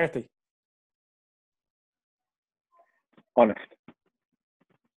 Mick McCarthy.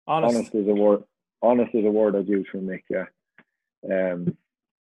 Honest is a word. Honest is a word I'd use for Mick. Yeah,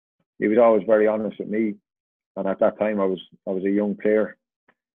 he was always very honest with me, and at that time I was a young player,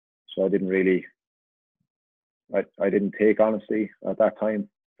 so I didn't take honesty at that time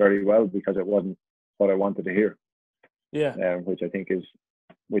very well, because it wasn't what I wanted to hear. Yeah. Which I think is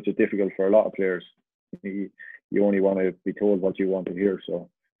difficult for a lot of players. You only want to be told what you want to hear. So,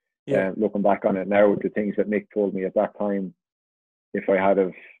 yeah. Looking back on it now, the things that Mick told me at that time, if they had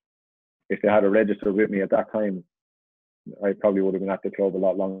a registered with me at that time, I probably would have been at the club a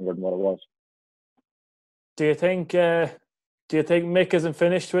lot longer than what it was. Do you think Mick isn't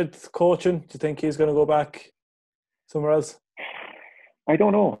finished with coaching? Do you think he's going to go back somewhere else? I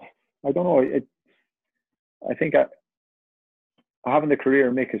don't know. I think having the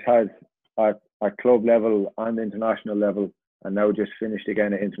career Mick has had at club level and international level, and now just finished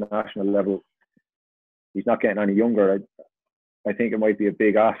again at international level, he's not getting any younger. I think it might be a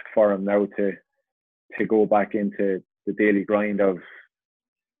big ask for him now to go back into the daily grind of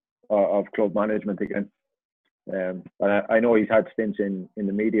club management again. And I know he's had stints in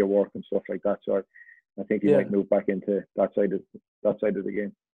the media work and stuff like that, so I think he might move back into that side of the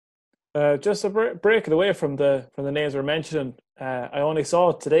game. Just to break it away from the names we're mentioning, I only saw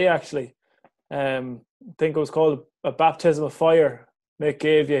it today actually. I think it was called a baptism of fire Mick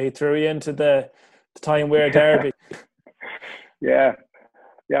gave you. He threw you into the Tyne-Wear derby. Yeah.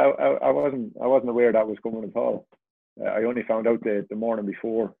 I wasn't aware that was coming at all. I only found out the morning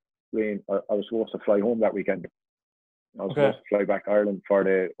before. I was supposed to fly home that weekend. I was supposed to fly back to Ireland for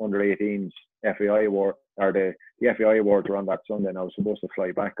the under-18s FAI award, or the FAI awards were on that Sunday, and I was supposed to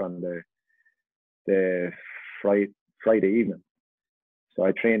fly back on the Friday evening. So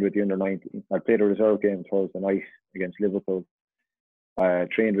I trained with the under-19. I played a reserve game Thursday night against Liverpool. I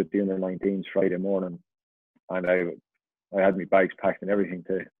trained with the under-19s Friday morning, and I had my bags packed and everything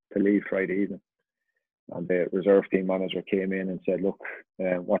to leave Friday evening. And the reserve team manager came in and said, "Look,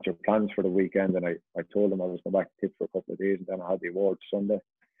 what's your plans for the weekend?" And I told him I was going back to tip for a couple of days, and then I had the awards Sunday.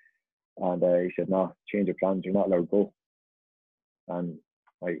 And he said, "No, change your plans. You're not allowed to go." And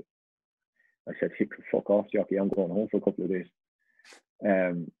I said, "You can fuck off, Jockey. I'm going home for a couple of days."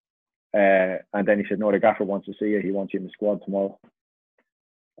 And then he said, "No, the gaffer wants to see you. He wants you in the squad tomorrow."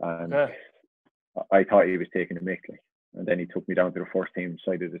 And I thought he was taking a mick. And then he took me down to the first team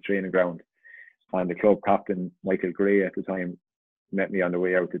side of the training ground. And the club captain, Michael Gray, at the time, met me on the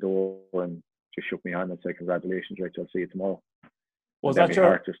way out the door and just shook my hand and said, "Congratulations, Rich, I'll see you tomorrow." Was that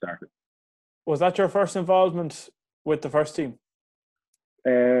your first involvement with the first team?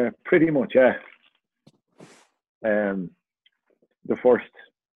 Pretty much, yeah. That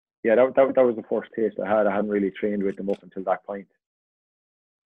was the first taste I had. I hadn't really trained with them up until that point.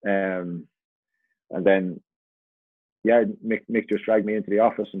 And then, Mick just dragged me into the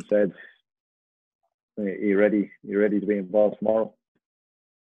office and said, "Are you ready to be involved tomorrow?"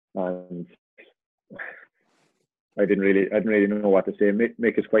 And I didn't really know what to say.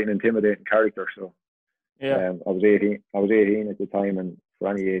 Mick is quite an intimidating character, so I was 18 at the time, and for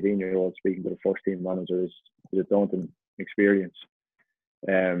any 18-year-old, speaking to the first team manager is a daunting experience.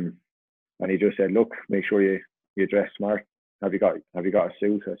 And he just said, "Look, make sure you dress smart. Have you got a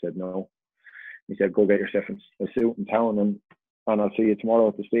suit?" I said, "No." He said, "Go get yourself a suit in town, and I'll see you tomorrow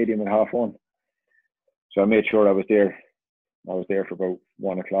at the stadium at 1:30." So I made sure I was there. I was there for about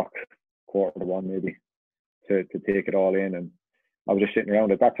 1 o'clock, 1:45 maybe, to take it all in. And I was just sitting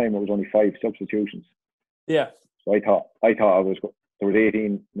around. At that time, it was only 5 substitutions. Yeah. So I thought there was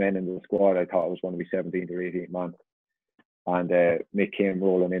 18 men in the squad. I thought it was going to be 17 or 18 man. and Mick came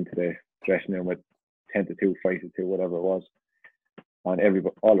rolling into the dressing room with 10-2, 5-2, whatever it was, and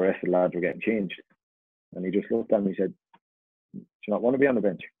all the rest of the lads were getting changed, and he just looked at me and said, "Do you not want to be on the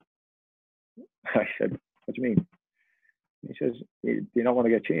bench?" I said, "What do you mean?" He says, "Do you not want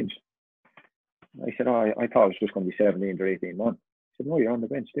to get changed?" I said, "Oh, I thought it was just going to be 17 or 18 man." He said, "No, you're on the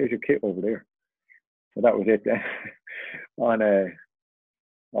bench. There's your kit over there." So that was it then. on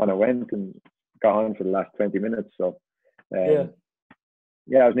I went and got on for the last 20 minutes. So, it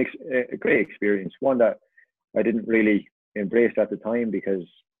was a great experience. One that I didn't really embrace at the time because,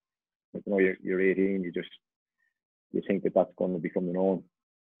 you're 18, you think that that's going to become the norm.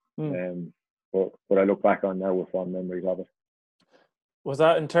 But I look back on now with fond memories of it. Was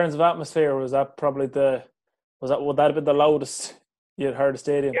that, in terms of atmosphere, was that probably would that have been the loudest you'd heard a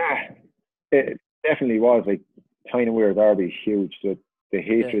stadium? Yeah, it definitely was. Like, Tyne-Wear Derby is huge. The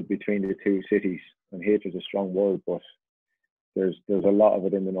hatred between the two cities, and hatred is a strong word, but there's a lot of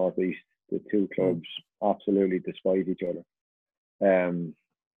it in the northeast. The two clubs absolutely despise each other. So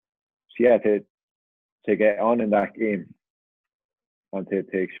yeah, to get on in that game and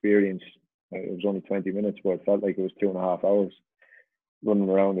to experience, it was only 20 minutes, but it felt like it was 2.5 hours running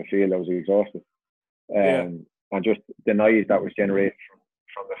around the field. I was exhausted. And just the noise that was generated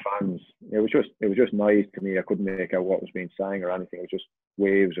from the fans, it was just noise to me. I couldn't make out what was being sang or anything. It was just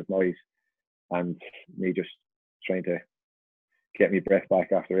waves of noise, and me just trying to get my breath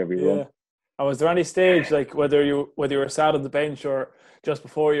back after every run. And was there any stage, like whether you were sat on the bench or just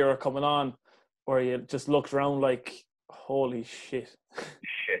before you were coming on, where you just looked around like, holy shit?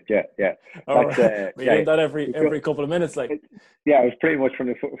 Shit, yeah. Or were you doing that every couple of minutes, like? Yeah, it was pretty much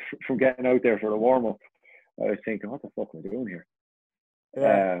from getting out there for the warm up. I was thinking, what the fuck am I doing here?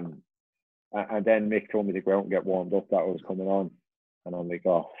 Yeah. And then Mick told me to go out and get warmed up. That was coming on, and I'm like,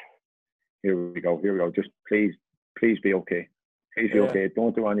 oh, here we go. Just please be okay. Please be okay.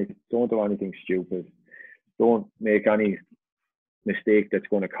 Don't do anything stupid. Don't make any mistake that's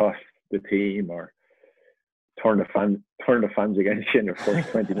going to cost the team or turn the fans against you in the first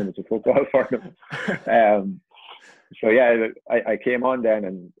 20 minutes of football for them. So yeah, I came on then,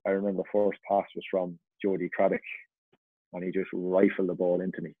 and I remember the first pass was from Jody Craddock, and he just rifled the ball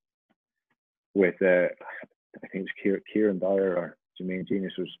into me with I think it was Kieran Dyer or Jermaine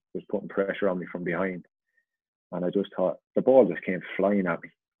Genius was putting pressure on me from behind, and I just thought the ball just came flying at me,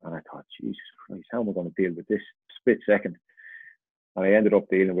 and I thought, Jesus Christ, how am I going to deal with this split second? And I ended up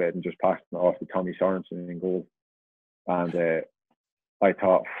dealing with it and just passing it off to Tommy Sorensen in goal. And I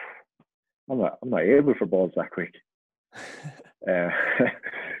thought, I'm not able for balls that quick.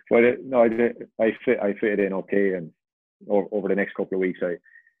 But I fit in okay, and over the next couple of weeks, I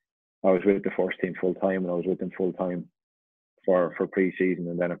was with the first team full time, and I was with them full time for pre-season,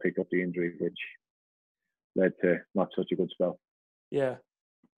 and then I picked up the injury, which led to not such a good spell. Yeah.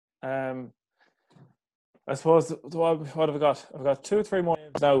 I suppose, what have I got? I've got 2 or 3 more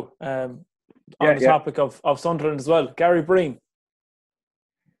names now on the topic of Sunderland as well. Gary Breen.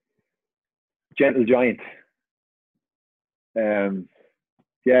 Gentle giant.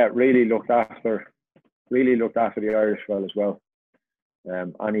 Really looked after the Irish well as well.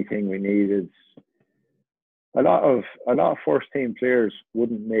 Anything we needed. A lot of first team players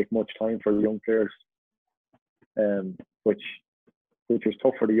wouldn't make much time for the young players, which was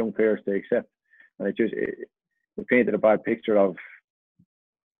tough for the young players to accept, and it painted a bad picture of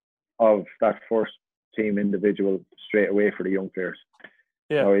that first team individual straight away for the young players.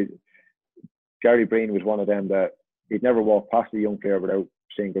 Yeah. Gary Breen was one of them that he'd never walk past a young player without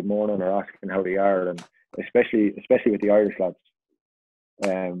saying good morning or asking how they are, and especially with the Irish lads,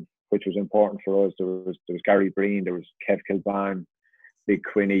 which was important for us. There was Gary Breen, there was Kev Kilban, Big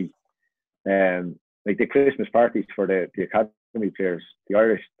Quinny, like the Christmas parties for the academy players.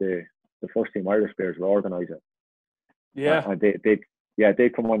 The first team Irish players were organising. Yeah, and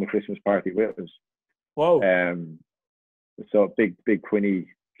they'd come on the Christmas party with us. Whoa. So Big Quinny,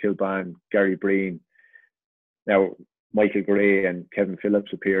 Kilban, Gary Breen. Now Michael Gray and Kevin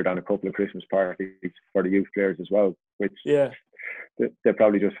Phillips appeared on a couple of Christmas parties for the youth players as well, which they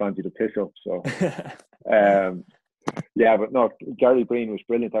probably just fancied the piss up. So but no, Gary Breen was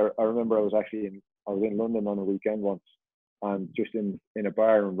brilliant. I remember I was in London on a weekend once, and just in a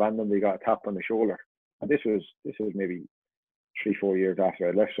bar, and randomly got a tap on the shoulder. And this was maybe 3-4 years after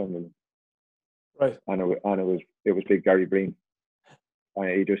I left Sunderland. Right. And it was Big Gary Breen. And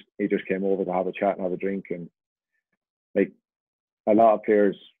he just came over to have a chat and have a drink, and like a lot of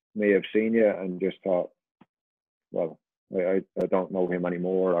players may have seen you and just thought, well, I don't know him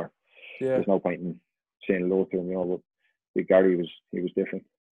anymore, or there's no point in saying hello to him, But Big Gary was different.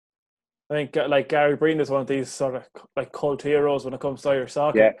 I think like Gary Breen is one of these sort of like cult heroes when it comes to Irish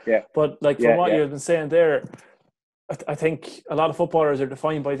soccer. Yeah. But like from what you've been saying there, I think a lot of footballers are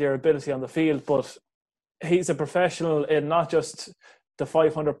defined by their ability on the field, but he's a professional in not just the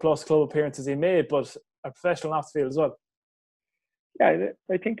 500 plus club appearances he made, but a professional off the field as well. Yeah,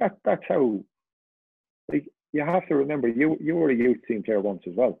 I think that's how. Like, you have to remember, you were a youth team player once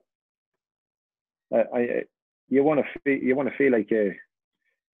as well. You want to feel like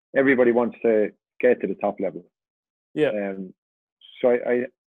everybody wants to get to the top level. Yeah. So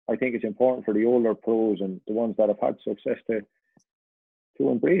I think it's important for the older pros and the ones that have had success to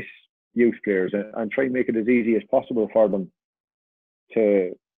embrace youth players and try and make it as easy as possible for them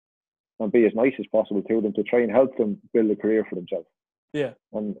and be as nice as possible to them to try and help them build a career for themselves. Yeah.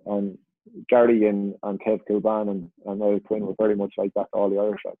 And Gary and Kev Kilban and Niall Quinn were very much like that to all the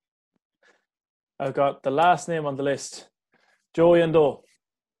Irish lads. I've got the last name on the list, Joey Ndo.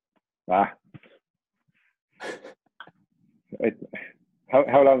 How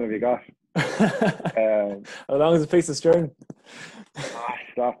long have you got? How long is a piece of string?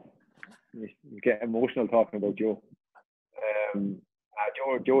 Stop. You get emotional talking about Joe.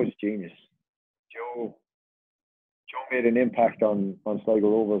 Joe is a genius. Joe made an impact on Sligo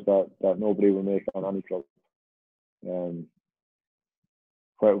Rovers that nobody will make on any club.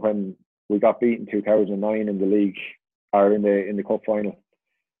 When we got beaten 2009 in the league or in the cup final,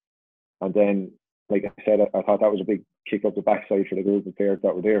 and then, like I said, I thought that was a big kick up the backside for the group of players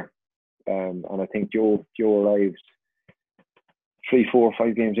that were there. And I think Joe arrived 3, 4,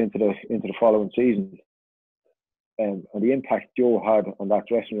 5 games into the following season, and the impact Joe had on that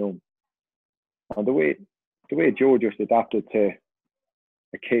dressing room, and the way Joe just adapted to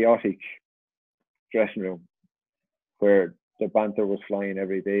a chaotic dressing room where the banter was flying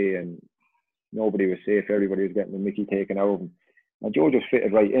every day and nobody was safe. Everybody was getting the mickey taken out of them, and Joe just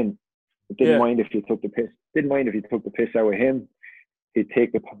fitted right in. Didn't mind if you took the piss. Didn't mind if you took the piss out of him. He'd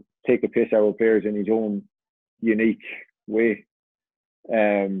take the piss out of players in his own unique way,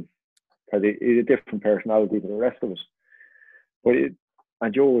 because he's a different personality to the rest of us.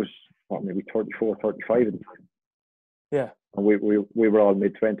 And Joe was maybe 34, 35 at the time. Yeah. And we were all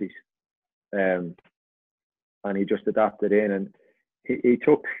mid-20s, and he just adapted in, and he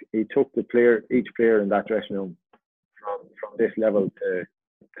took each player in that dressing room from this level to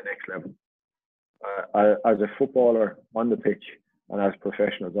the next level, as a footballer on the pitch and as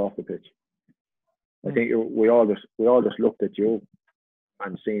professionals off the pitch. I think we all just looked at Joe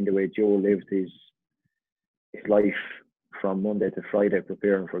and seen the way Joe lived his life from Monday to Friday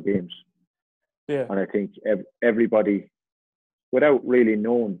preparing for games. Yeah. And I think everybody, without really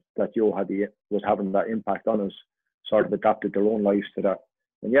knowing that Joe was having that impact on us, sort of adapted their own lives to that.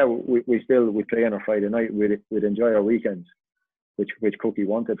 And yeah, we play on a Friday night. We'd enjoy our weekends, which Cookie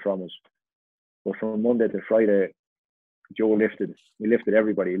wanted from us. But from Monday to Friday, Joe lifted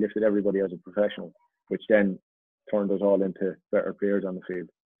everybody. He lifted everybody as a professional, which then turned us all into better players on the field.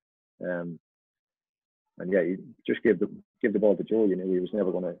 And yeah, you just give the ball to Joe. You know, he was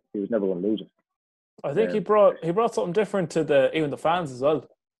never gonna lose it. I think he brought something different to even the fans as well.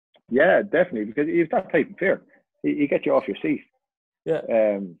 Yeah, definitely, because he's that type of player. He gets you off your seat.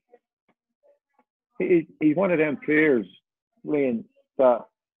 Yeah. He's one of them players, Ryan, that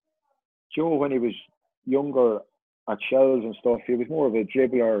Joe, when he was younger at Shells and stuff, he was more of a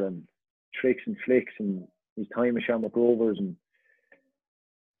dribbler and tricks and flicks, and his time at Shamrock Rovers. And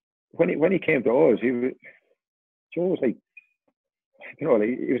when he came to us, Joe was like, he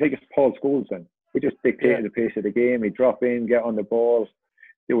was like a Paul Scholes then. We just dictated the pace of the game. He'd drop in, get on the ball,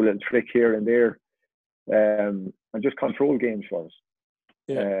 do a little trick here and there, and just control games for us.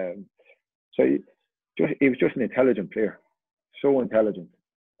 Yeah. So he was just an intelligent player, so intelligent.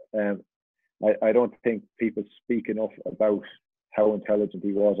 I don't think people speak enough about how intelligent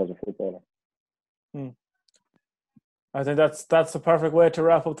he was as a footballer. I think that's the perfect way to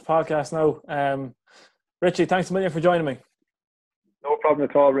wrap up the podcast now. Richie, thanks a million for joining me. No problem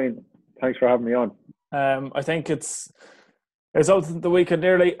at all, Reen. Thanks for having me on. I think it's something that we can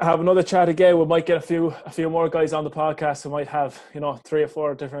nearly have another chat again. We might get a few more guys on the podcast. We might have 3 or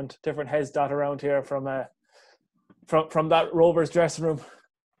 4 different heads dot around here from that Rovers dressing room.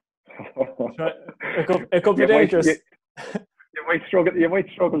 It could be dangerous. You might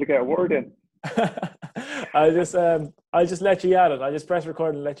struggle to get a word in. I'll just let you at it. I'll just press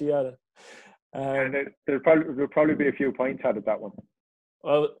record and let you at it. There'll probably be a few points out of that one.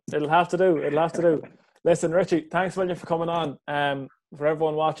 Well, it'll have to do. Listen, Richie, thanks a million for coming on. For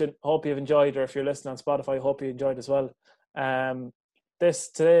everyone watching, hope you've enjoyed, or if you're listening on Spotify, hope you enjoyed as well.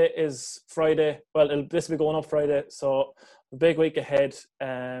 Today is Friday. Well, this will be going up Friday, so a big week ahead.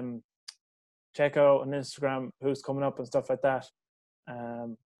 check out on Instagram who's coming up and stuff like that.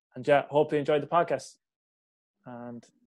 And yeah, hope you enjoyed the podcast. And